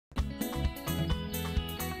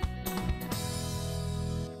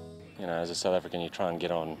as a South African, you try and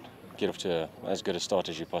get off to as good a start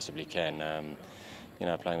as you possibly can.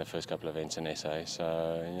 Playing the first couple of events in SA.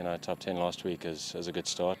 So, top 10 last week is a good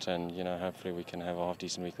start, and, hopefully we can have a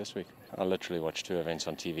half-decent week this week. I literally watch 2 events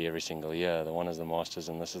on TV every single year. The one is the Masters,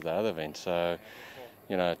 and this is the other event. So,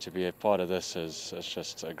 to be a part of this is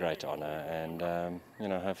just a great honour, and,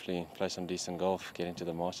 hopefully play some decent golf, get into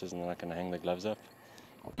the Masters, and then I can hang the gloves up.